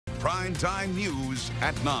Primetime News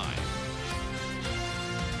at 9.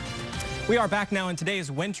 We are back now in today's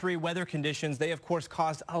wintry weather conditions. They, of course,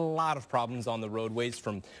 caused a lot of problems on the roadways,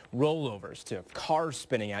 from rollovers to cars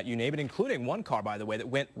spinning out, you name it, including one car, by the way, that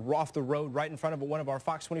went off the road right in front of one of our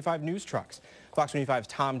Fox 25 news trucks. Fox 25's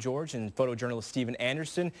Tom George and photojournalist Stephen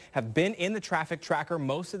Anderson have been in the traffic tracker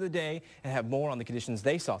most of the day and have more on the conditions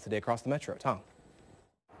they saw today across the metro. Tom.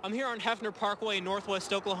 I'm here on Hefner Parkway in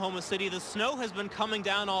northwest Oklahoma City. The snow has been coming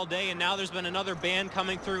down all day, and now there's been another band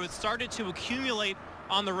coming through. It started to accumulate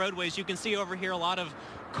on the roadways. You can see over here a lot of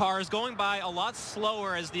cars going by a lot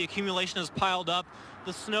slower as the accumulation has piled up.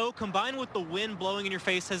 The snow combined with the wind blowing in your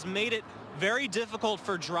face has made it very difficult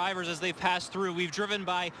for drivers as they pass through. We've driven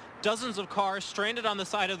by dozens of cars stranded on the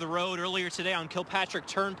side of the road. Earlier today on Kilpatrick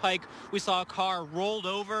Turnpike, we saw a car rolled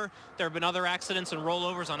over. There have been other accidents and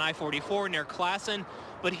rollovers on I-44 near Classen.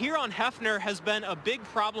 But here on Hefner has been a big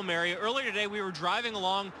problem area. Earlier today, we were driving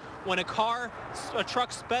along when a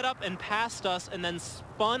truck sped up and passed us and then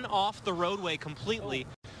spun off the roadway completely.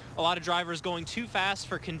 A lot of drivers going too fast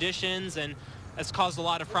for conditions, and has caused a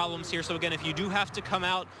lot of problems here. So again, if you do have to come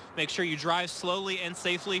out, make sure you drive slowly and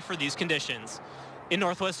safely for these conditions. In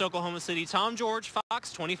northwest Oklahoma City, Tom George,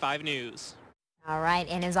 Fox 25 News. All right,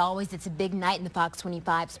 and as always, it's a big night in the Fox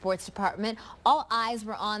 25 sports department. All eyes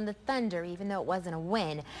were on the Thunder, even though it wasn't a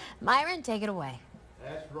win. Myron, take it away.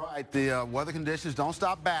 That's right. The weather conditions don't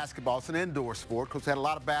stop basketball. It's an indoor sport. Coach had a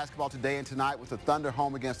lot of basketball today and tonight with the Thunder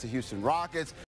home against the Houston Rockets.